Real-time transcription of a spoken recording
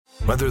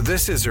Whether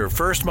this is her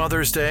first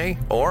Mother's Day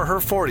or her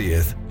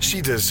 40th, she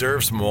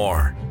deserves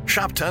more.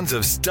 Shop tons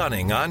of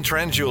stunning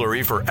on-trend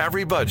jewelry for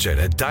every budget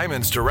at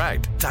Diamonds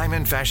Direct.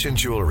 Diamond fashion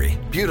jewelry,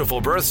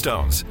 beautiful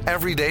birthstones,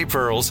 everyday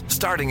pearls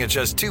starting at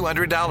just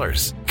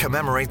 $200.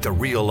 Commemorate the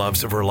real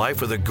loves of her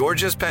life with a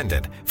gorgeous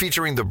pendant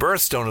featuring the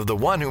birthstone of the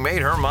one who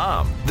made her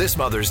mom. This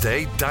Mother's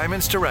Day,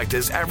 Diamonds Direct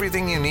is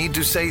everything you need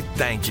to say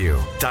thank you.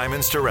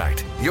 Diamonds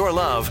Direct. Your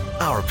love,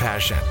 our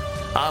passion.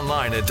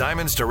 Online at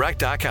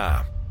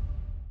diamondsdirect.com.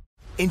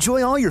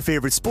 Enjoy all your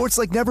favorite sports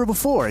like never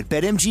before at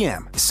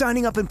BetMGM.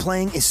 Signing up and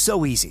playing is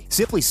so easy.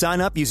 Simply sign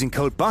up using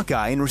code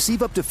Buckeye and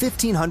receive up to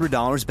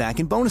 $1,500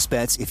 back in bonus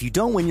bets if you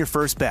don't win your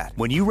first bet.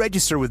 When you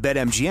register with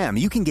BetMGM,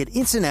 you can get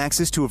instant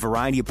access to a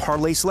variety of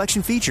parlay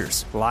selection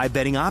features, live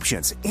betting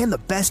options, and the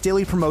best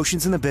daily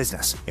promotions in the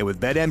business. And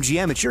with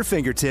BetMGM at your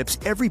fingertips,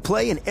 every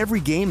play and every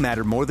game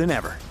matter more than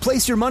ever.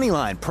 Place your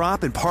moneyline,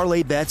 prop, and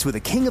parlay bets with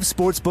the king of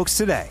sportsbooks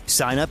today.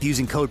 Sign up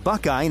using code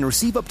Buckeye and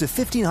receive up to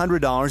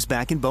 $1,500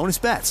 back in bonus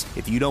bets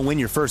if you don't win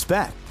your first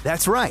bet.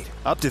 That's right,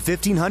 up to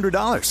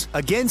 $1,500.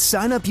 Again,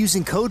 sign up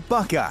using code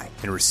Buckeye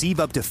and receive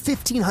up to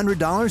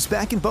 $1,500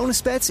 back in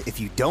bonus bets if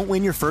you don't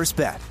win your first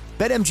bet.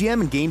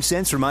 BetMGM and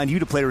GameSense remind you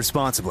to play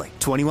responsibly.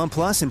 21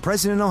 plus and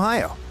present in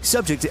Ohio.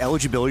 Subject to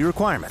eligibility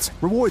requirements.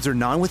 Rewards are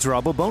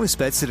non-withdrawable bonus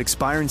bets that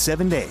expire in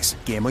 7 days.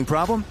 Gambling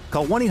problem?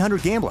 Call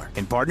 1-800-GAMBLER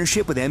in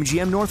partnership with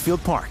MGM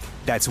Northfield Park.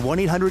 That's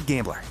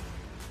 1-800-GAMBLER.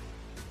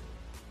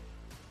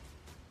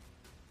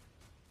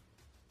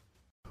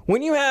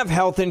 When you have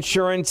health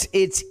insurance,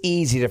 it's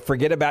easy to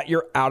forget about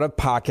your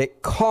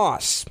out-of-pocket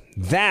costs.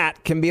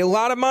 That can be a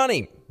lot of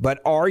money,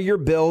 but are your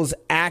bills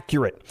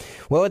accurate?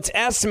 Well, it's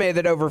estimated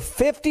that over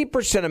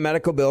 50% of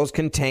medical bills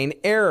contain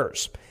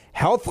errors.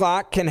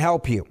 HealthLock can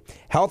help you.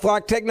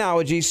 HealthLock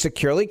technology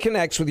securely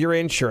connects with your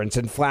insurance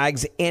and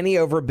flags any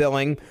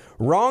overbilling,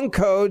 wrong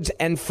codes,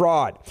 and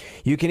fraud.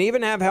 You can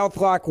even have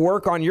HealthLock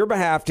work on your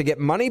behalf to get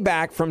money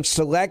back from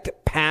select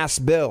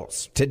past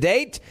bills. To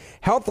date,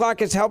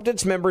 HealthLock has helped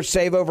its members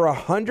save over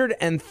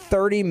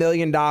 $130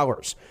 million.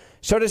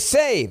 So to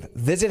save,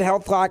 visit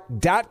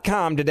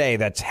healthlock.com today.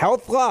 That's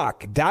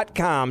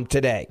healthlock.com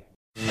today.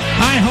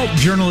 I hope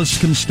journalists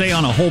can stay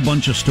on a whole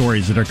bunch of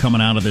stories that are coming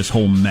out of this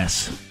whole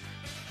mess.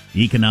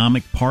 The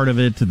economic part of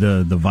it,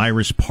 the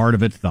virus part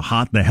of it, the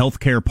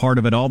healthcare part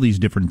of it, all these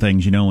different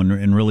things,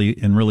 and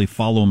really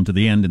follow them to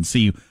the end and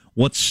see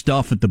what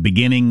stuff at the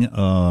beginning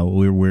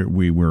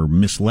we were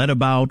misled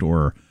about,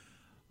 or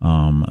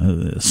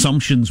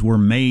assumptions were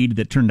made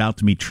that turned out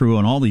to be true,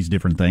 and all these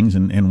different things.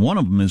 And one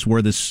of them is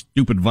where this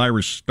stupid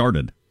virus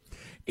started.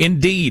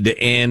 Indeed,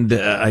 and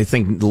I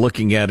think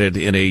looking at it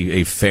in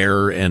a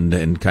fair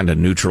and kind of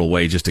neutral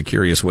way, just a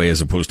curious way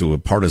as opposed to a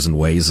partisan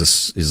way,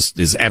 is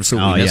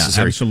absolutely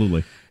necessary. Yeah,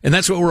 absolutely. And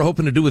that's what we're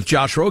hoping to do with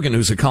Josh Rogin,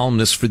 who's a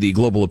columnist for the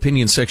global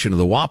opinion section of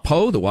the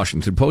WAPO, the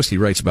Washington Post. He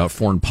writes about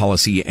foreign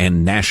policy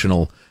and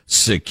national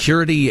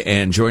security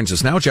and joins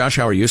us now. Josh,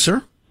 how are you,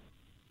 sir?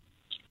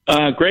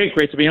 Great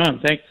to be on.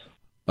 Thanks.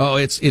 Oh,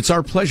 it's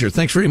our pleasure.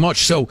 Thanks very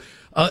much. So,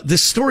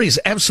 this story is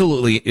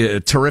absolutely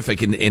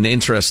terrific and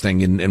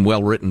interesting and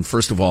well written,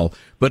 first of all.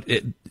 But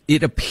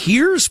it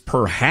appears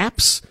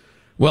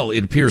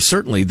it appears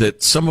certainly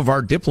that some of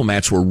our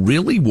diplomats were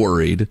really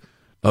worried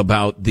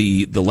about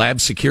the lab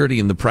security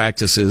and the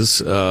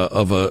practices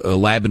of a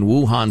lab in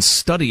Wuhan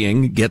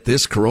studying, get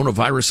this,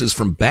 coronaviruses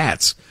from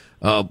bats.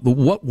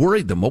 What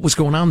worried them? What was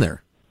going on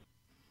there?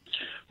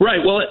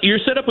 Right. Well, your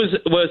setup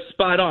was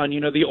spot on.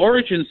 The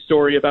origin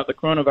story about the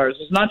coronavirus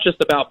is not just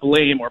about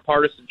blame or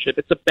partisanship.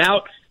 It's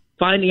about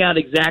finding out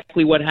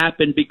exactly what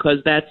happened, because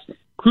that's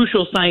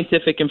crucial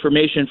scientific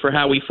information for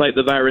how we fight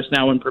the virus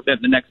now and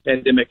prevent the next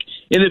pandemic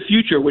in the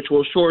future, which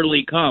will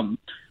surely come.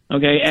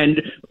 Okay.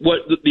 And what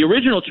the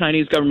original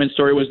Chinese government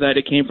story was that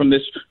it came from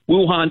this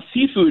Wuhan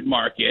seafood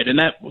market. And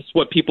that was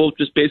what people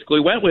just basically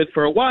went with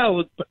for a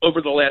while.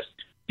 Over the last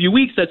few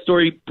weeks, that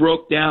story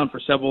broke down for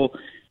several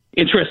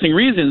interesting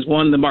reasons.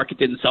 One, the market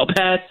didn't sell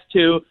bats.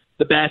 Two,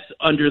 the bats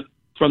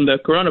from the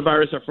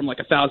coronavirus are from like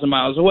 1,000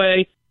 miles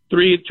away.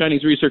 Three,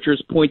 Chinese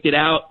researchers pointed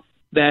out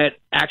that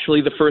actually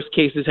the first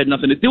cases had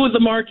nothing to do with the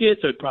market,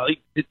 so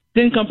it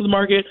didn't come from the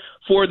market.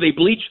 Four, they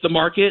bleached the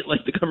market,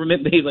 like the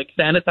government, they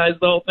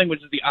sanitized the whole thing,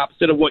 which is the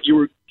opposite of what you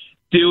would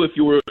do if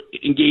you were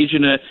engaged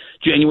in a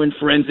genuine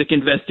forensic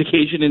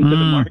investigation into the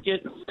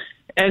market.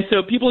 And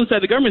so people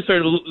inside the government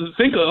started to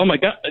think, oh my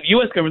God, the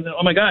U.S. government,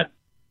 oh my God,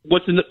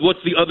 what's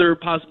the other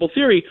possible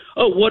theory?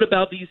 Oh, what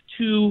about these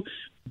two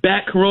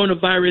bat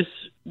coronavirus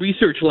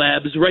research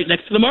labs right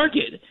next to the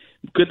market?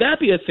 Could that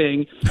be a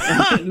thing?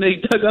 And they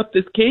dug up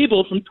this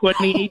cable from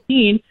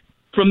 2018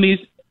 from these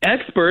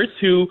experts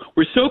who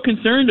were so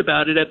concerned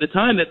about it at the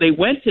time that they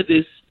went to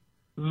this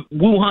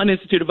Wuhan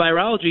Institute of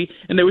Virology,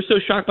 and they were so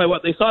shocked by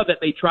what they saw that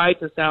they tried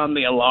to sound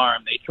the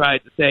alarm. They tried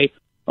to say,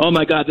 oh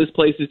my God, this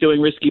place is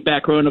doing risky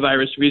bat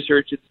coronavirus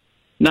research. It's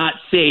not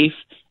safe.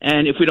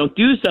 And if we don't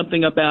do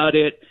something about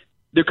it,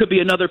 there could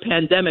be another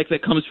pandemic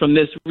that comes from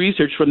this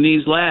research from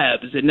these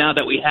labs. And now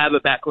that we have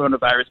a bat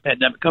coronavirus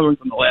pandemic coming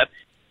from the lab,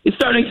 it's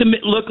starting to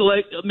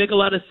make a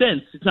lot of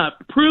sense. It's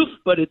not proof,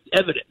 but it's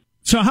evidence.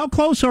 So how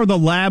close are the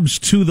labs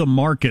to the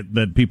market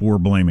that people were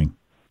blaming?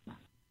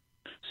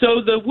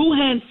 So the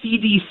Wuhan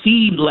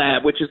CDC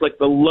lab, which is like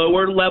the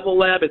lower level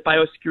lab at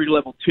biosecurity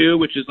level 2,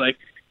 which is like,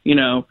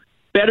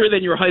 better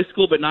than your high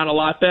school, but not a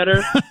lot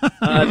better.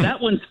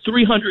 That one's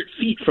 300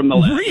 feet from the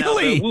lab.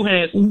 Really? Now,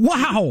 Wuhan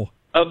Wow.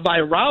 of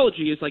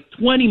virology is like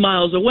 20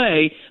 miles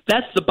away.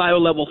 That's the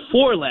BioLevel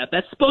 4 lab.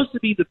 That's supposed to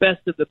be the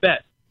best of the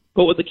best.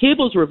 But what the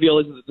cables reveal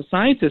is that the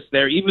scientists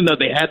there, even though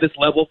they had this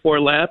level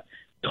 4 lab,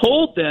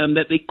 told them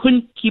that they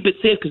couldn't keep it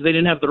safe because they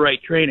didn't have the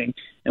right training.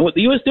 And what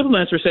the U.S.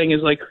 diplomats were saying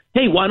is like,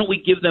 hey, why don't we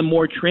give them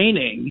more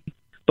training?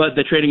 But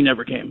the training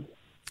never came.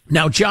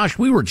 Now, Josh,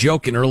 we were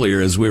joking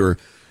earlier as we were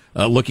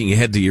looking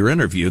ahead to your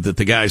interview that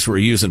the guys were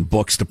using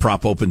books to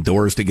prop open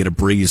doors to get a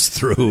breeze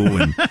through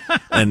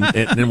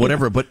and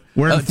whatever. But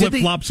wearing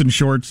flip-flops and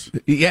shorts.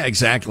 Yeah,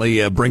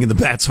 exactly. Bringing the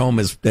bats home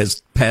as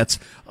pets.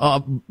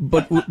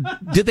 But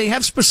did they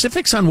have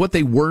specifics on what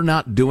they were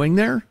not doing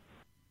there?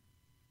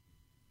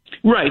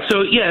 Right.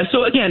 So,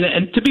 So again,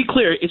 and to be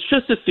clear, it's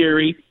just a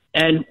theory.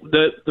 And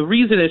the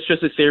reason it's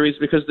just a theory is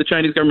because the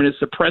Chinese government has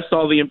suppressed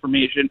all the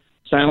information,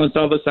 silenced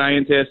all the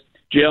scientists,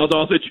 jailed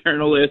all the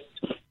journalists,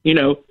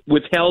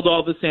 withheld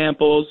all the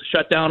samples,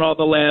 shut down all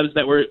the labs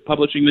that were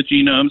publishing the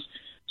genomes.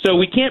 So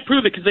we can't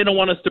prove it because they don't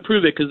want us to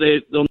prove it because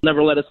they'll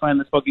never let us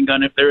find the smoking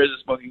gun if there is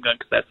a smoking gun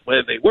because that's the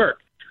way they work.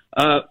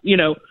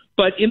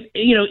 But in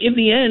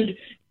the end,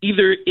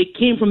 either it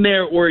came from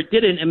there or it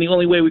didn't, and the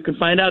only way we can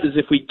find out is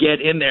if we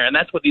get in there, and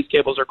that's what these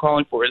cables are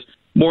calling for, is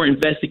more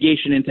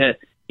investigation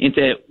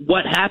into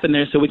what happened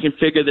there so we can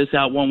figure this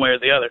out one way or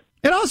the other.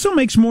 It also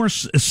makes more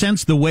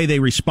sense the way they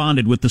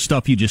responded with the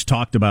stuff you just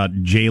talked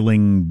about,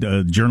 jailing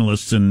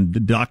journalists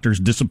and doctors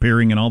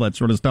disappearing and all that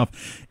sort of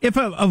stuff. If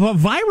a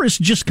virus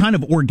just kind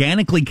of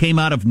organically came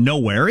out of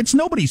nowhere, it's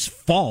nobody's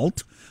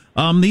fault.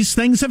 These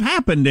things have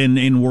happened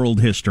in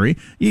world history.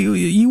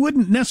 You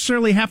wouldn't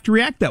necessarily have to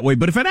react that way.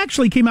 But if it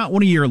actually came out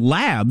one of your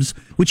labs,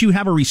 which you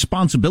have a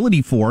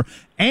responsibility for,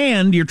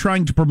 and you're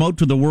trying to promote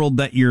to the world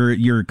that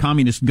your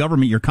communist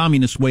government, your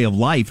communist way of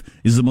life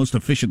is the most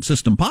efficient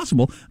system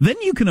possible, then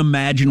you can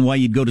imagine why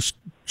you'd go to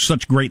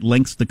such great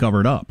lengths to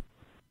cover it up.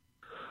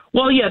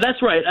 Well, yeah,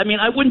 that's right. I mean,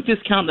 I wouldn't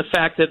discount the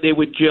fact that they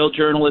would jail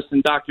journalists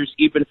and doctors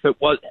even if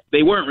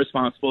they weren't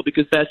responsible,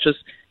 because that's just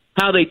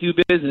how they do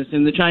business.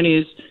 In the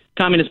Chinese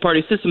Communist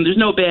Party system, there's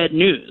no bad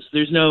news.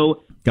 There's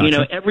no,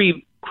 Gotcha.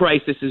 Every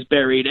crisis is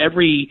buried.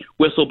 Every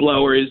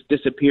whistleblower is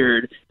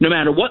disappeared, no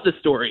matter what the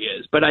story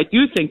is. But I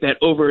do think that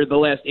over the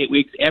last 8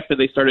 weeks after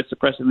they started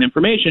suppressing the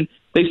information,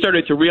 they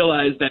started to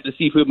realize that the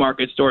seafood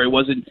market story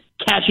wasn't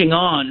catching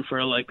on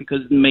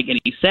because it didn't make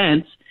any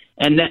sense.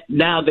 And that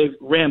now they've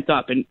ramped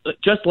up. And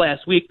just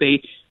last week,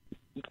 they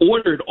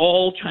ordered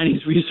all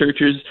Chinese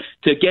researchers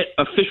to get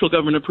official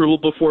government approval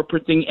before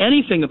printing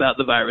anything about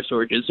the virus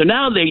origin. So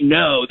now they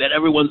know that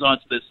everyone's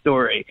onto this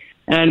story.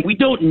 And we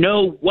don't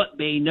know what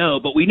they know,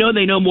 but we know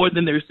they know more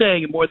than they're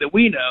saying and more than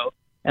we know.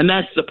 And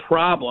that's the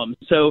problem.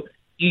 So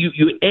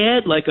you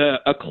add like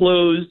a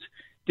closed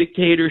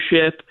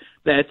dictatorship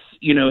that's,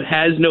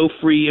 has no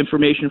free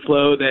information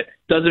flow, that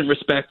doesn't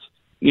respect,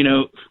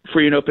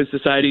 free and open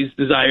society's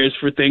desires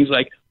for things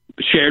like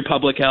shared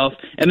public health,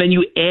 and then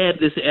you add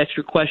this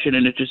extra question,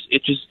 and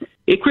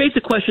it creates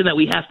a question that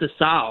we have to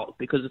solve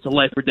because it's a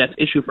life or death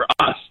issue for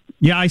us.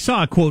 Yeah, I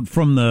saw a quote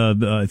from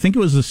I think it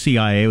was the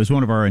CIA. It was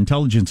one of our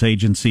intelligence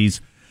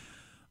agencies,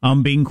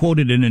 being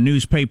quoted in a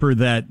newspaper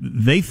that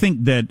they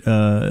think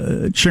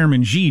that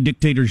Chairman Xi,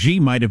 Dictator Xi,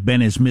 might have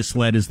been as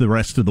misled as the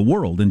rest of the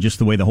world, and just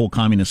the way the whole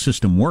communist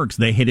system works,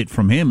 they hid it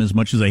from him as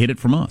much as they hid it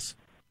from us.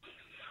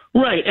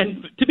 Right,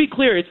 and to be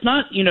clear, it's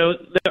not,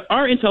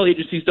 our intel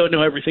agencies don't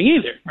know everything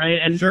either, right?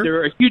 And Sure.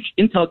 There are huge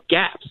intel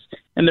gaps,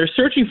 and they're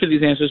searching for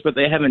these answers, but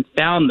they haven't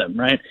found them,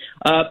 right?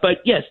 But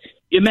yes,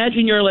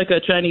 imagine you're like a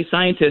Chinese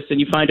scientist and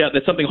you find out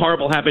that something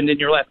horrible happened in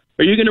your lab.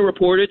 Are you going to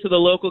report it to the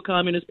local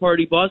Communist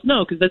Party boss?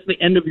 No, because that's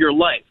the end of your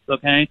life,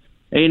 okay?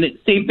 And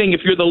same thing if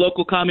you're the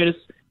local communist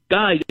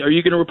guy. Are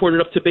you going to report it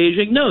up to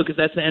Beijing? No, because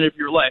that's the end of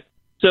your life.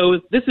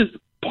 So this is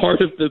part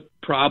of the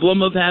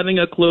problem of having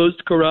a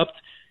closed, corrupt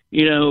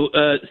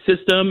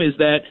system, is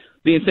that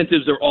the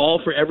incentives are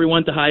all for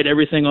everyone to hide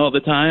everything all the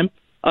time.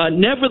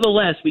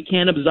 Nevertheless, we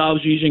can't absolve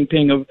Xi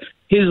Jinping of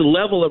his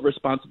level of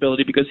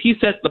responsibility because he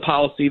set the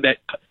policy that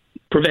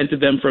prevented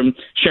them from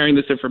sharing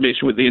this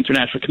information with the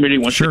international community.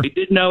 Once Sure. they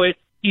did know it,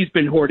 he's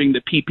been hoarding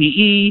the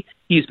PPE.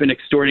 He's been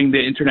extorting the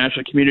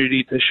international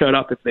community to shut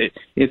up if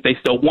they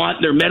still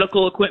want their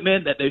medical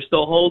equipment that they're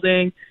still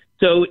holding.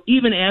 So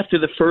even after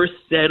the first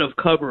set of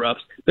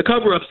cover-ups, the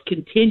cover-ups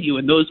continue,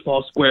 and those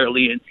fall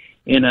squarely in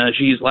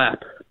Xi's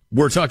lap.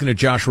 We're talking to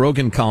Josh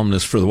Rogin,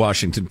 columnist for the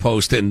Washington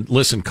Post. And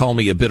listen, call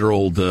me a bitter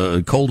old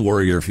cold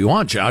warrior if you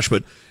want, Josh.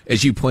 But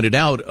as you pointed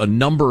out, a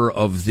number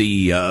of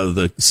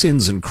the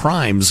sins and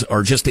crimes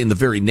are just in the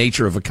very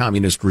nature of a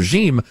communist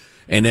regime.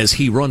 And as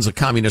he runs a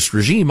communist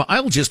regime,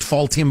 I'll just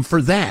fault him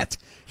for that.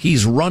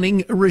 He's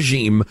running a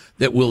regime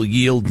that will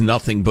yield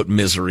nothing but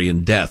misery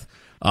and death.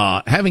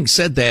 Having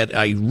said that,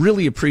 I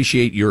really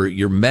appreciate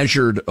your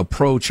measured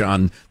approach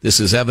on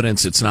this is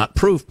evidence, it's not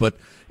proof, but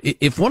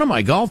if one of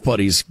my golf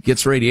buddies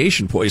gets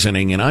radiation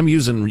poisoning and I'm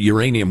using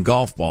uranium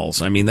golf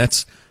balls, I mean,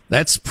 that's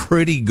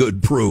pretty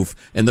good proof.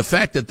 And the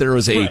fact that there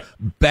is a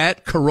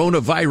bat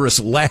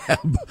coronavirus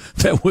lab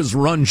that was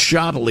run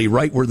shoddily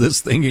right where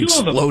this thing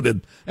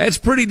exploded, that's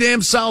pretty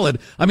damn solid.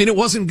 I mean, it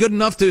wasn't good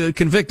enough to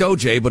convict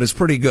OJ, but it's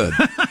pretty good.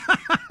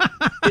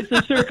 It's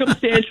a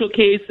circumstantial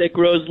case that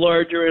grows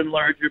larger and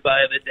larger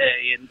by the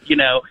day. And,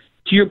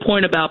 to your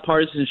point about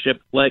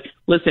partisanship, like,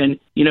 listen,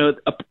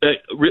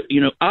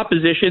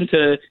 opposition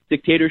to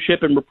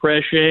dictatorship and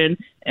repression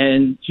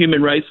and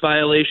human rights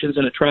violations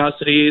and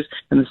atrocities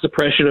and the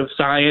suppression of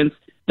science,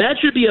 that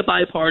should be a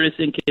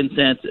bipartisan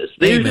consensus.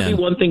 There should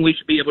be one thing we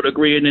should be able to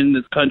agree in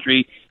this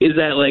country is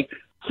that, like,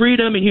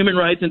 freedom and human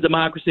rights and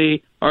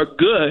democracy are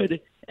good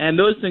and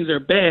those things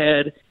are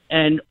bad.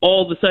 And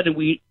all of a sudden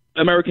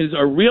Americans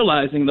are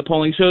realizing, the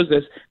polling shows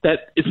this,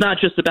 that it's not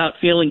just about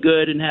feeling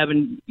good and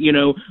having,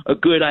 a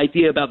good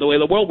idea about the way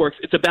the world works.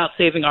 It's about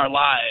saving our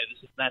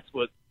lives. That's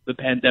what the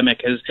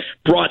pandemic has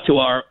brought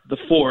to the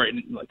fore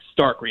in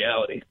stark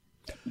reality.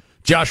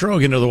 Josh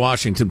Rogan of the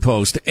Washington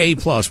Post, A+,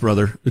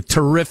 brother.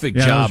 Terrific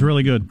job. That was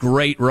really good.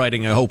 Great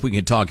writing. I hope we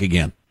can talk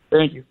again.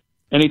 Thank you.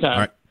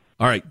 Anytime.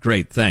 All right.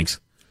 Great.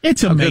 Thanks.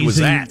 It's amazing. How good was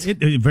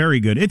that? Very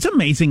good. It's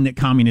amazing that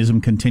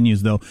communism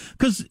continues, though,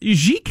 because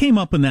Xi came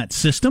up in that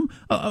system.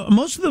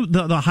 Most of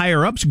the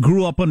higher-ups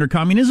grew up under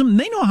communism.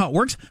 They know how it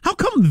works. How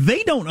come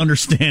they don't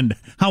understand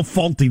how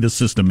faulty the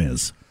system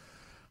is?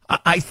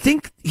 I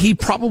think he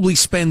probably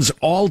spends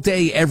all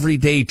day, every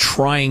day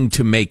trying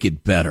to make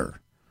it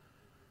better.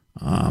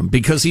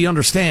 Because he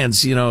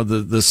understands,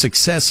 the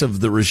success of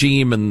the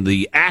regime and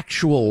the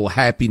actual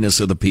happiness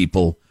of the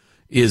people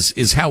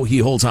is how he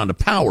holds on to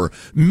power.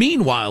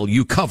 Meanwhile,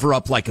 you cover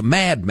up like a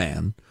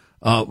madman.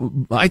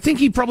 I think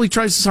he probably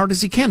tries as hard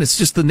as he can. It's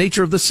just the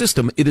nature of the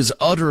system. It is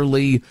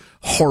utterly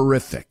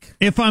horrific.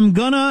 If I'm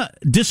gonna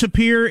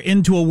disappear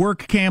into a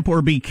work camp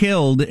or be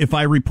killed, if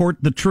I report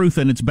the truth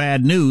and it's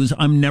bad news,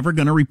 I'm never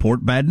gonna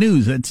report bad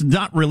news. It's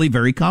not really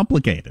very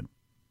complicated.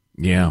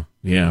 Yeah.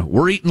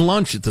 We're eating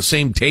lunch at the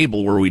same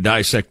table where we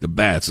dissect the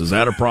bats. Is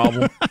that a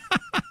problem?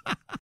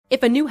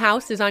 If a new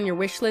house is on your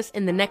wish list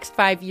in the next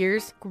 5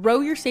 years,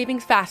 grow your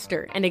savings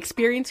faster and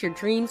experience your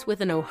dreams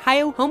with an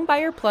Ohio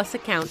Homebuyer Plus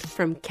account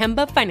from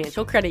Kemba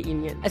Financial Credit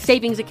Union. A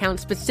savings account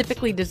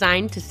specifically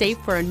designed to save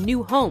for a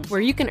new home,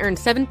 where you can earn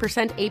 7%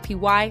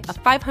 APY,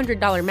 a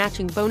 $500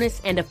 matching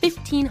bonus, and a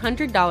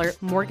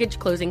 $1,500 mortgage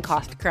closing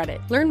cost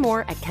credit. Learn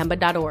more at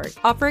Kemba.org.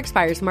 Offer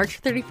expires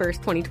March 31st,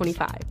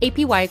 2025.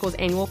 APY equals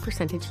annual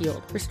percentage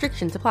yield.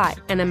 Restrictions apply.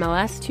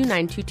 NMLS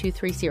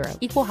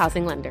 292230. Equal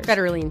housing lender.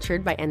 Federally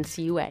insured by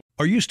NCUA.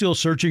 Are you still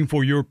searching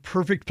for your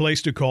perfect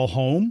place to call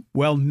home?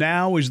 Well,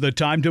 now is the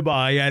time to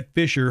buy at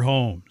Fisher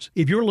Homes.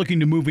 If you're looking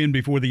to move in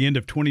before the end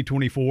of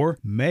 2024,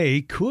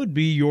 May could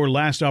be your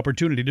last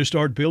opportunity to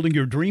start building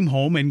your dream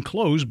home and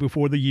close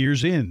before the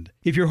year's end.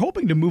 If you're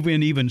hoping to move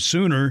in even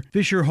sooner,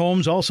 Fisher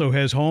Homes also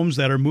has homes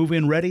that are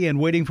move-in ready and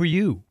waiting for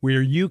you,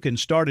 where you can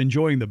start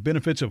enjoying the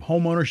benefits of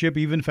homeownership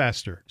even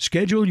faster.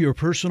 Schedule your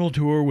personal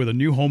tour with a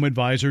new home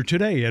advisor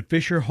today at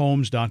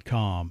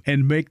FisherHomes.com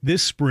and make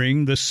this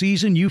spring the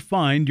season you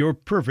find your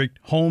perfect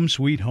home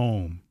sweet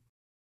home.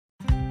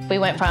 We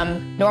went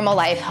from normal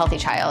life, healthy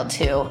child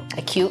to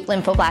acute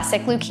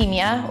lymphoblastic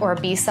leukemia, or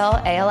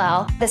B-cell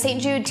ALL. The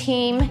St. Jude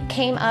team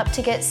came up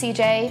to get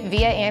CJ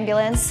via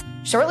ambulance.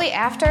 Shortly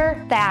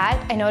after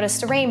that, I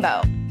noticed a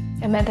rainbow.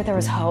 It meant that there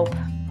was hope.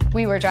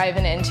 We were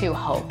driving into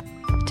hope.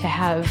 To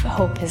have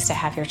hope is to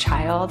have your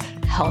child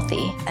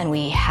healthy, and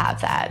we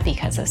have that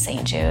because of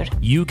St. Jude.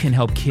 You can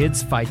help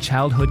kids fight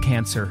childhood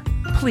cancer.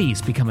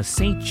 Please become a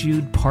St.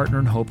 Jude Partner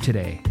in Hope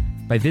today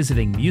by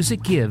visiting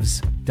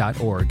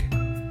musicgives.org.